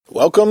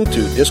Welcome to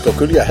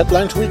Dyscalculia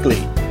Headlines Weekly,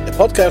 a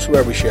podcast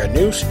where we share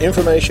news,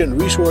 information,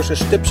 resources,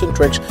 tips and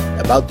tricks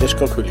about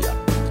dyscalculia.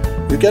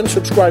 You can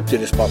subscribe to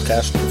this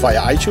podcast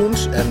via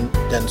iTunes and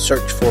then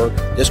search for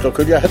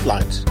Dyscalculia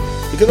Headlines.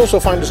 You can also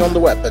find us on the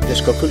web at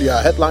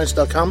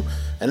dyscalculiaheadlines.com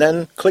and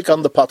then click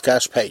on the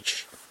podcast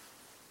page.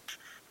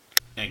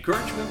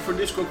 Encouragement for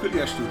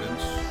dyscalculia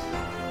students.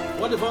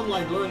 What if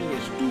online learning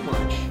is too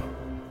much?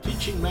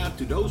 Teaching math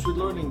to those with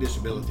learning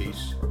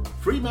disabilities,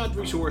 free math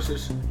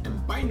resources,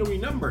 and binary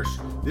numbers.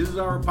 This is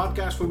our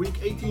podcast for week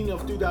 18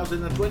 of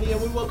 2020, and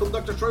we welcome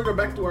Dr. Schroeder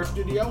back to our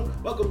studio.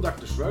 Welcome,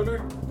 Dr.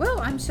 Schroeder. Well,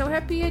 I'm so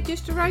happy I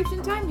just arrived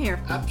in time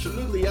here.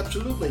 Absolutely.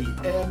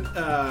 And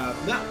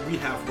now we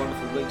have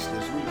wonderful links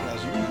this week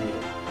as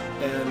usual,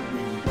 and we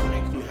would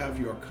like to have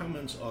your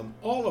comments on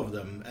all of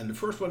them. And the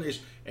first one is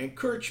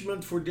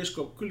encouragement for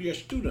dyscalculia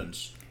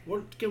students.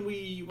 What can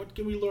we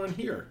learn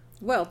here?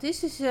 Well,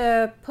 this is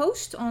a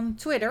post on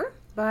Twitter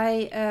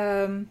by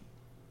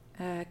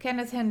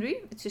Kenneth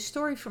Henry. It's a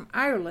story from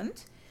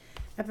Ireland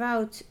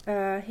about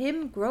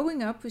him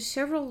growing up with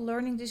several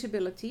learning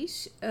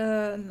disabilities,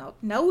 not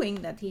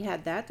knowing that he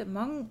had that.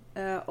 Among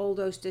all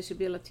those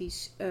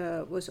disabilities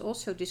was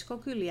also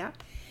dyscalculia.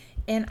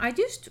 And I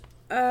just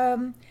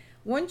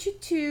want you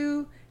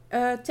to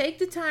take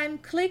the time,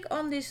 click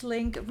on this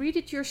link, read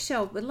it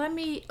yourself. But let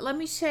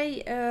me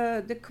say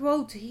the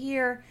quote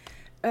here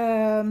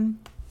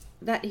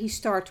that he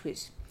starts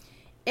with.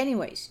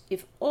 Anyways,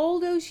 if all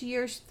those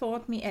years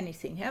taught me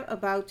anything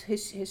about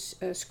his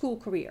school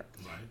career,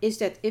 right, is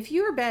that if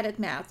you're bad at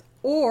math,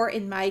 or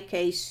in my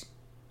case,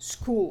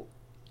 school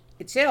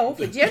itself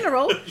in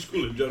general,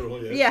 school in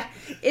general, yes. Yeah,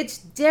 it's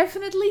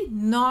definitely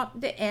not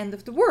the end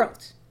of the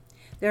world.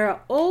 There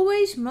are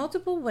always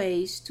multiple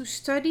ways to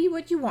study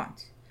what you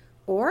want,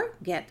 or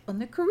get on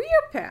the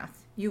career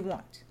path you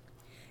want.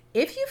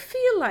 If you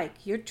feel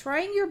like you're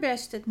trying your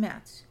best at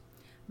maths,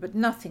 but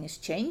nothing is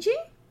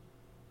changing,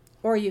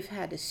 or you've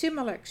had a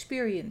similar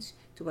experience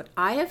to what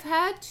I have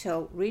had,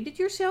 so read it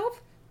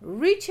yourself,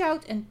 reach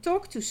out and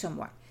talk to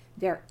someone.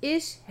 There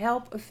is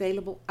help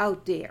available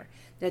out there.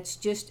 That's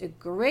just a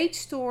great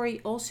story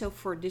also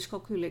for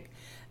dyscalculic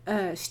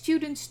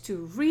students to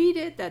read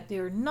it, that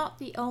they're not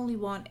the only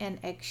one, and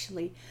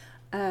actually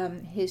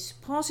his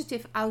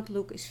positive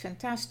outlook is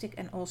fantastic,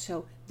 and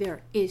also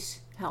there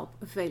is help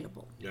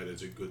available. Yeah, that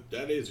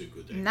is a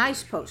good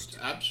nice post.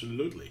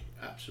 Absolutely.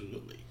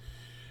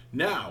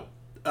 Now,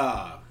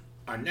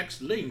 our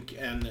next link,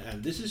 and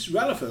this is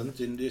relevant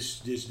in this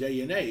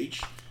day and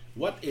age.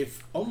 What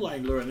if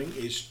online learning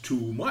is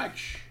too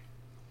much?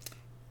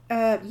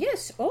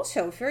 Yes,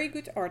 also a very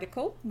good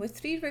article with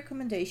 3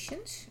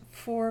 recommendations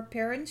for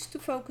parents to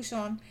focus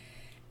on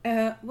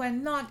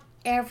when not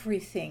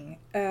everything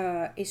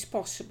is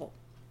possible.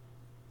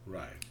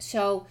 Right.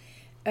 So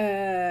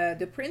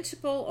the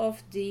principal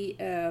of the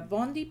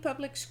Bondi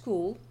Public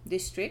School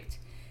District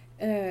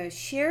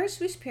shares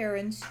with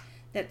parents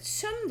that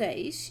some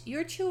days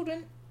your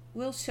children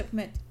will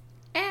submit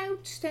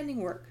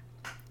outstanding work,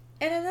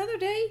 and another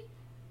day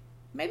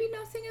maybe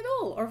nothing at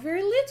all or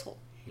very little.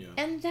 Yeah.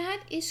 And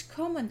that is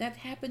common. That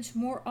happens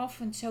more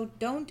often. So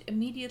don't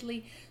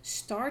immediately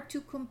start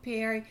to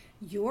compare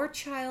your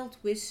child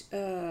with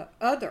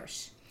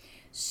others.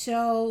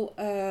 So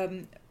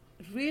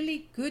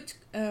really good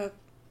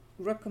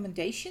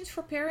recommendations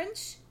for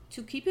parents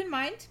to keep in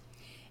mind.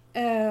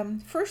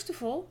 First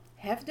of all,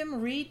 have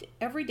them read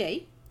every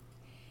day.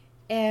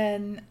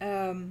 And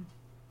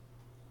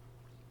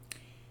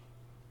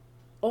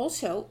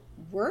also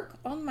work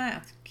on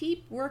math.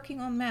 Keep working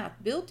on math.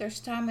 Build their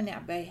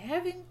stamina by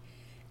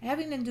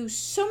having them do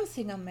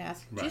something on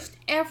math, right, just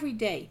every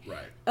day.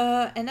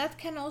 Right. And that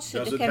can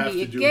also can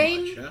be a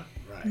game. Much, yeah?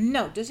 Right.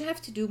 No, doesn't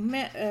have to do.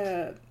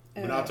 We're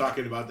not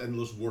talking about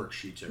endless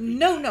worksheets every day.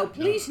 No,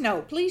 please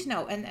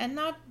no, and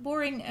not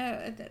boring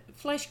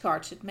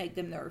flashcards that make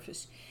them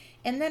nervous.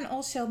 And then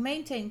also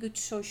maintain good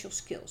social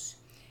skills.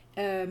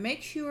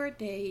 Make sure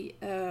they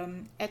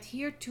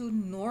adhere to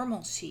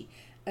normalcy.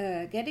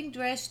 Getting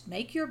dressed,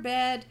 make your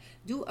bed,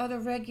 do other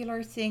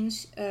regular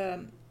things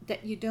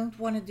that you don't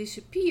want to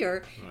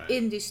disappear, right,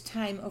 in this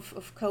time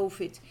of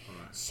COVID. Right.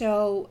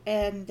 So,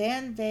 and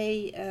then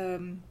they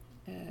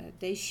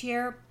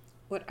share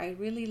what I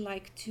really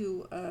like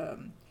to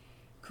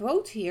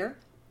quote here.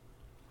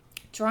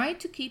 Try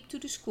to keep to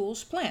the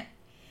school's plan.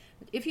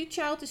 But if your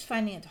child is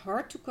finding it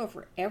hard to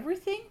cover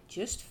everything,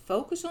 just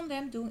focus on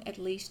them doing at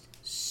least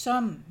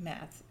some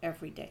math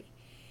every day.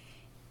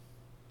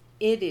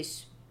 It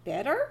is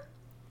better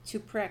to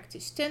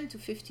practice 10 to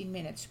 15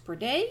 minutes per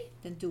day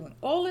than doing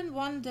all in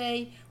one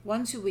day,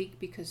 once a week,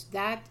 because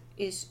that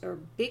is a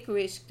big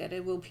risk that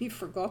it will be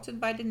forgotten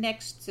by the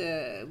next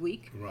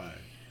week. Right.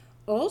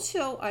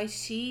 Also, I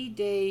see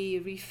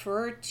they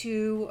refer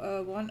to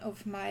one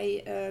of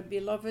my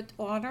beloved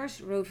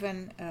authors,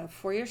 Rowan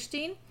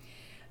Feuerstein,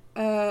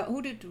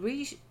 who did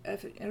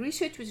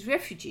research with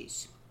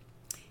refugees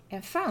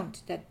and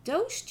found that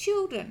those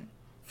children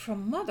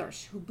from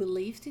mothers who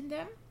believed in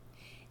them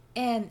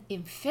and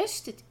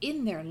invested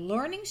in their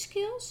learning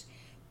skills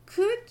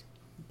could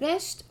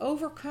best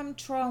overcome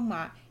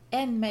trauma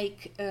and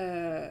make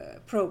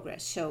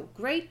progress. So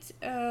great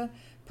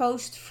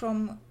post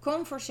from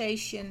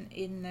Conversation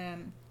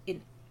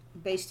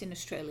based in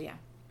Australia.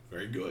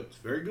 Very good,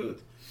 very good.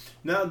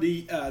 Now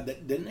the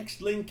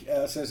next link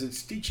says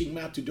it's teaching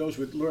math to those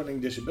with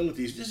learning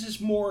disabilities. This is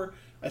more,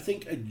 I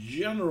think, a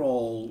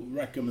general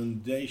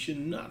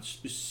recommendation, not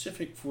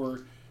specific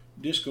for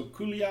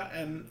dyscalculia,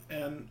 and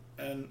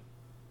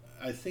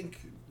I think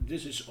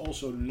this is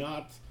also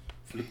not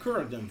for the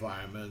current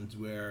environment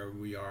where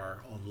we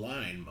are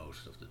online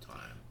most of the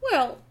time.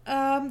 Well,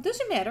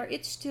 doesn't matter.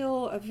 It's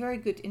still a very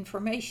good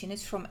information.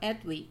 It's from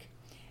Edweek,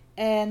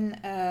 and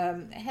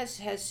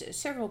has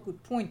several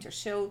good pointers.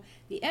 So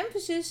the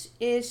emphasis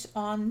is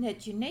on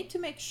that you need to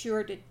make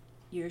sure that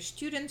your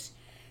students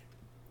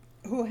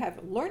who have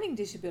a learning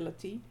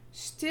disability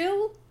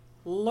still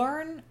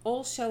learn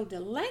also the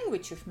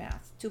language of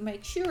math, to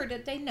make sure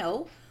that they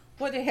know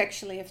what they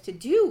actually have to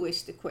do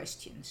with the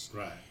questions.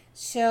 Right.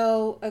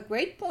 So a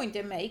great point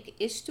they make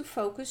is to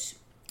focus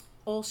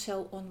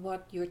also on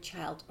what your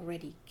child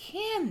already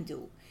can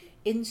do,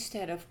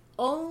 instead of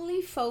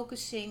only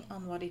focusing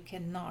on what it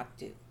cannot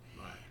do.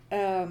 Right.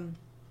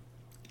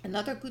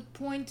 Another good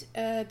point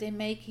they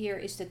make here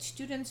is that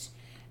students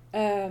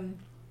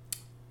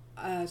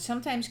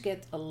sometimes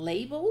get a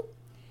label,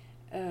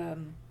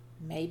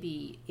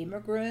 maybe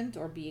immigrant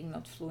or being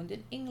not fluent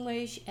in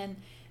English, and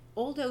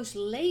all those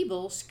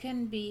labels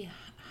can be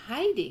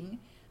hiding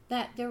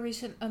that there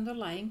is an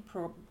underlying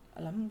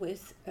problem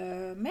with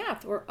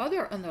math or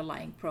other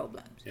underlying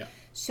problems. Yeah.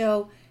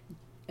 So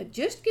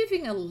just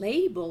giving a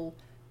label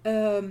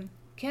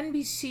can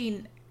be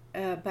seen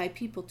by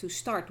people to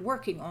start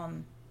working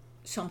on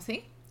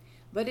something,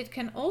 but it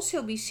can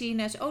also be seen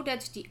as, oh,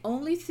 that's the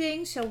only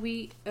thing, so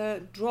we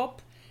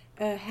drop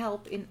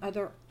help in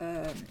other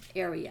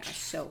areas.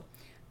 So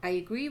I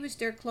agree with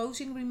their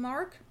closing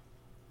remark,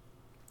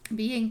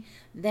 being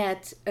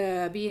that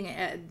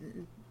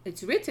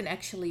it's written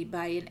actually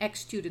by an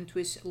ex-student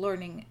with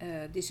learning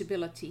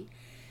disability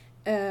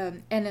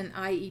and an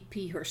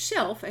IEP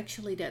herself,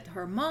 actually, that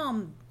her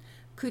mom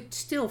could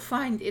still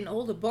find in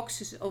all the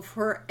boxes of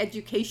her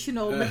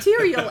educational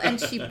material,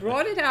 and she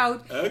brought it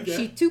out. Okay.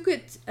 She took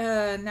it,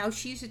 now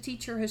she's a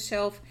teacher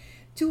herself,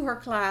 to her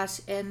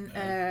class and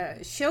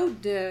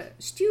showed the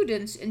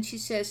students, and she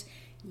says,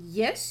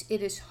 yes,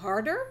 it is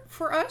harder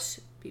for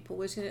us, people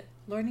with a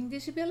learning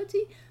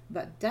disability,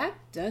 but that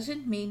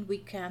doesn't mean we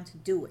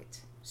can't do it.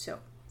 So,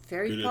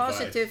 very Good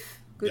positive, advice.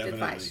 good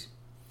Definitely. advice.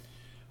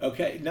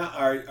 Okay, now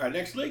our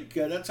next link,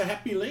 that's a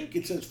happy link.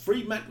 It says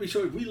free math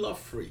resource. We love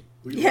free.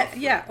 We love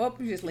free. Yeah,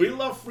 obviously. We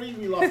love free,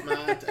 we love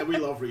math, and we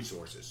love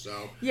resources.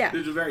 So Yeah.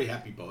 this is a very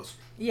happy post.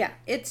 Yeah,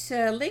 it's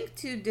a link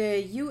to the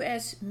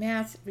US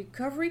Math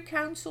Recovery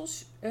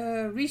Council's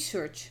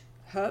research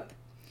hub,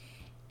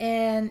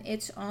 and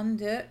it's on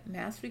the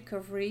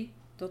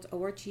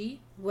mathrecovery.org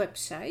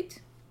website.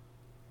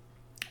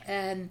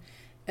 And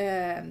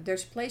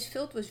there's a place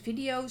filled with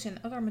videos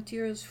and other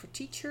materials for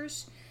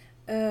teachers.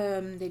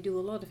 They do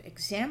a lot of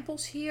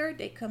examples here.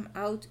 They come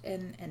out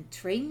and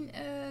train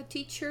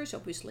teachers.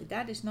 Obviously,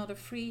 that is not a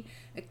free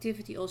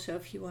activity. Also,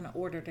 if you want to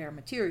order their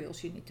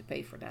materials, you need to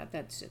pay for that.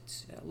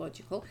 It's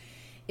logical.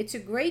 It's a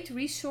great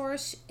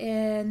resource,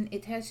 and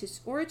it has its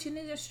origin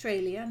in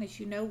Australia. And as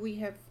you know, we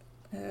have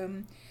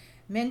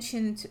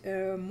mentioned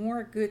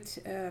more good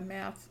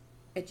math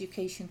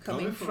education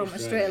coming from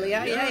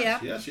Australia.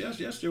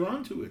 Yes, they're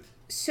on to it.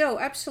 So,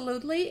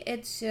 absolutely.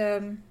 It's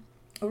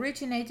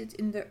originated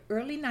in the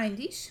early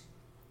 90s,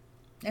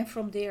 and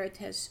from there it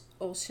has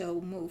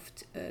also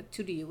moved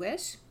to the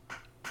US.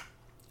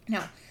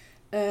 Now,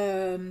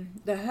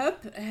 the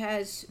hub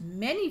has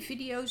many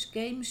videos,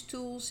 games,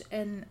 tools,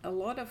 and a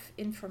lot of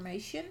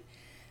information.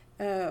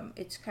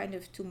 It's kind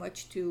of too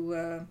much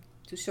to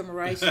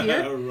summarize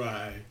here.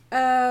 Right.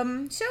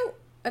 So,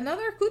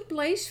 another good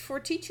place for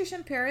teachers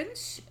and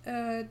parents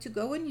to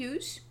go and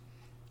use,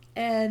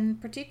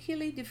 and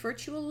particularly the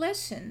virtual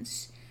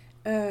lessons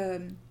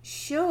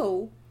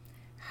show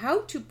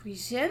how to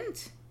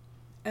present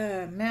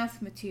math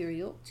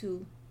material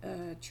to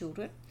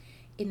children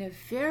in a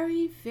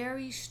very,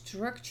 very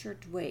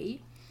structured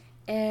way,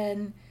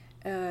 and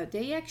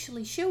they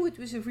actually show it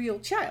with a real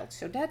child.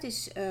 So that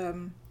is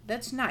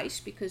that's nice,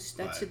 because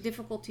that's a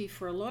difficulty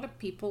for a lot of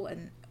people,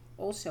 and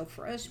also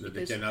for us, That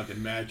because they cannot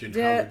imagine how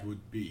it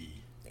would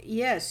be.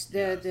 Yes,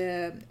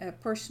 the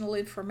personal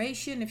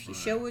information, if you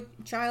show a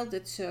child,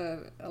 it's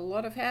a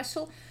lot of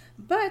hassle.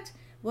 But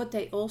what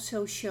they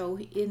also show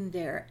in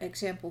their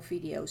example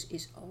videos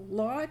is a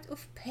lot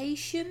of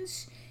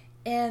patience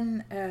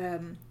and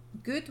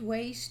good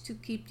ways to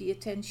keep the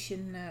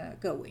attention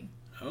going.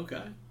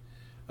 Okay,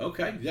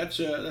 that's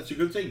a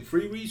good thing.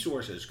 Free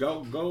resources.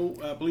 Go,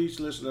 please,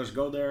 listeners,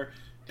 go there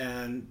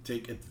and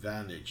take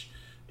advantage.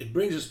 It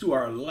brings us to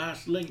our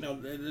last link. Now,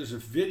 there's a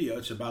video.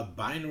 It's about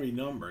binary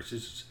numbers.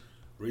 It's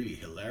really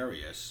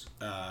hilarious.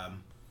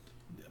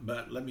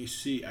 But let me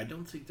see. I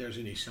don't think there's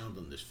any sound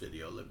on this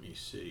video. Let me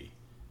see.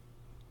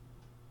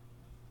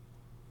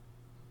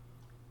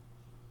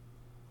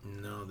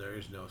 No, there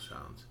is no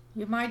sound.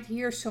 You might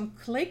hear some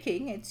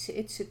clicking. It's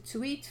a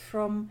tweet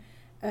from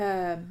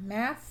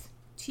Math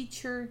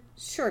Teacher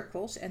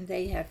Circles, and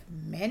they have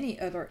many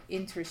other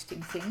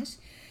interesting things.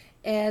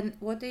 And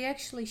what they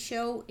actually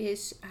show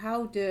is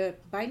how the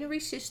binary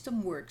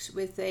system works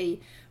with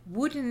a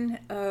wooden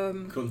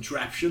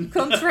contraption.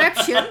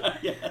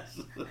 Yes.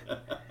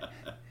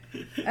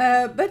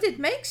 But it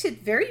makes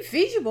it very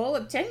visible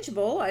and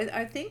tangible.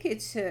 I think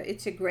it's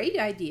a great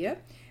idea.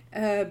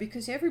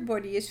 Because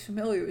everybody is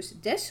familiar with the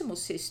decimal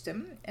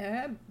system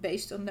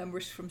based on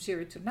numbers from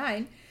 0 to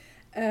 9.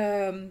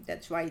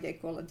 That's why they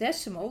call it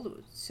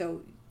decimal,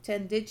 so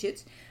 10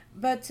 digits.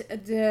 But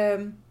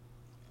the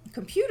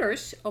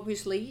computers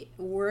obviously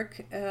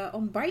work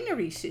on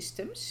binary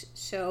systems,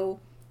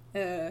 so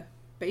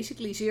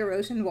basically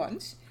zeros and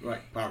ones. Right,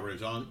 power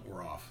is on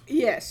or off.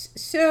 Yes,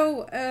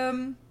 so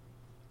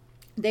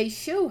they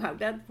show how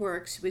that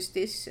works with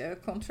this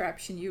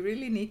contraption. You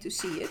really need to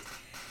see it.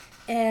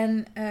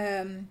 And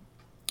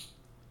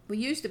we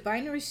use the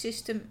binary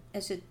system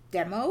as a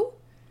demo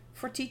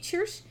for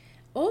teachers,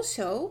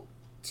 also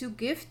to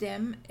give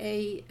them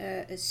a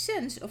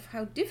sense of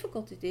how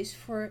difficult it is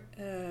for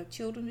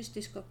children with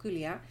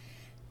dyscalculia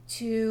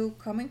to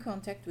come in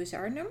contact with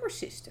our number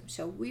system.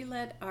 So we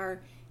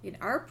in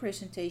our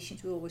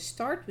presentations, we always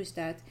start with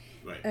that,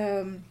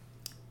 right.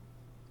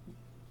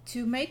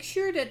 To make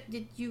sure that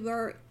you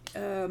are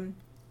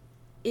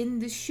in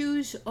the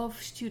shoes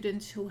of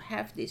students who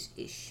have this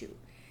issue.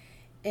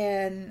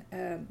 And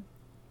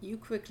you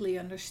quickly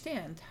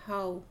understand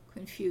how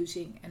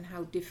confusing and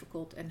how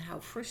difficult and how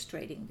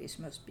frustrating this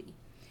must be.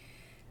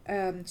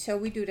 So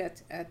we do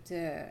that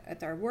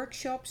at our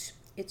workshops.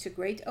 It's a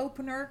great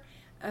opener,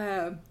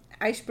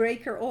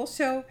 icebreaker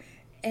also.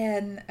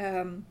 And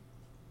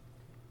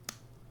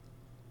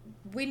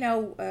we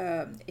know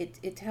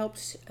it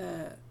helps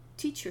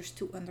teachers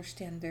to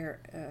understand their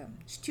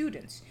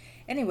students.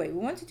 Anyway, we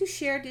wanted to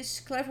share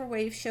this clever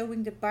way of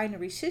showing the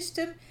binary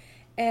system.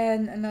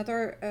 And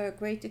another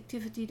great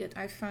activity that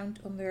I found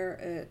on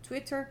their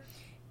Twitter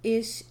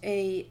is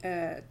a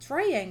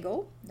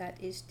triangle that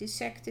is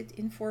dissected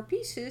in 4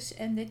 pieces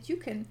and that you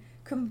can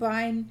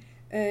combine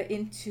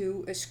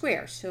into a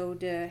square. So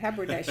the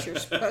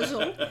Haberdasher's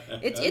puzzle.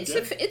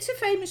 It's a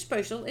famous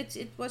puzzle.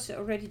 It was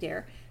already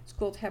there. It's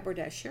called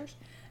Haberdasher's.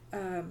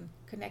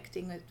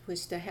 Connecting it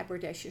with the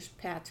Haberdasher's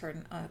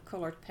pattern,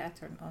 colored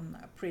pattern on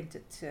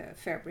printed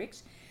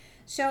fabrics.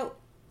 So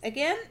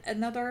again,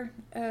 another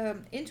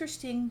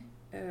interesting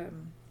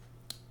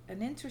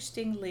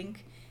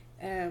link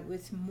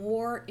with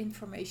more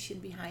information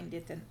behind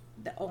it than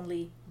the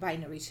only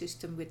binary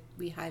system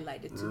we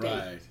highlighted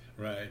today.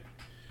 Right.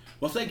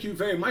 Well, thank you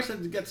very much.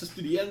 That gets us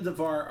to the end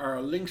of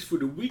our links for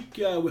the week.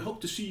 We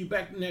hope to see you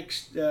back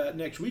next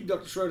week.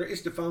 Dr. Schroeder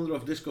is the founder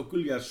of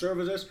Dyscalculia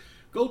Services.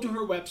 Go to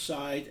her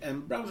website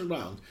and browse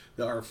around.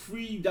 There are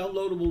free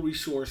downloadable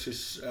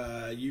resources.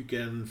 You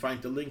can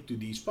find the link to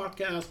these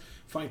podcasts,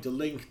 find the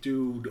link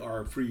to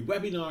our free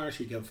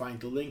webinars. You can find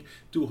the link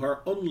to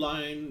her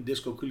online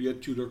Dyscalculia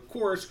Tutor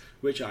course,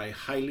 which I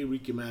highly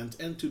recommend,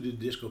 and to the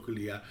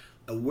Dyscalculia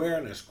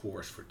Awareness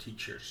course for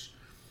teachers.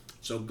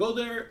 So go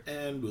there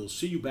and we'll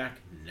see you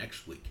back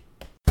next week.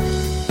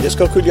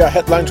 Dyscalculia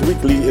Headlines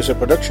Weekly is a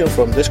production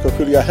from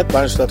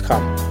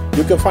dyscalculiaheadlines.com.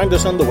 You can find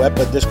us on the web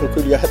at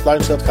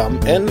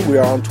dyscalculiaheadlines.com, and we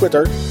are on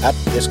Twitter at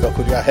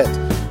dyscalculiahead.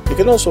 You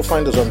can also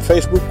find us on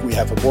Facebook. We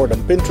have a board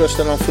on Pinterest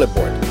and on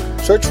Flipboard.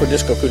 Search for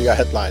Dyscalculia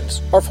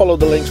Headlines or follow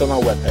the links on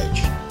our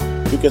webpage.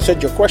 You can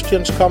send your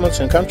questions, comments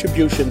and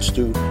contributions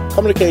to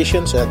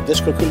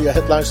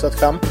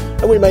communications@dyscalculiaheadlines.com,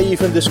 and we may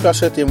even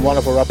discuss it in one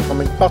of our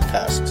upcoming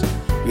podcasts.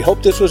 We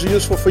hope this was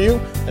useful for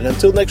you, and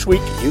until next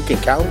week, you can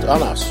count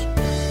on us.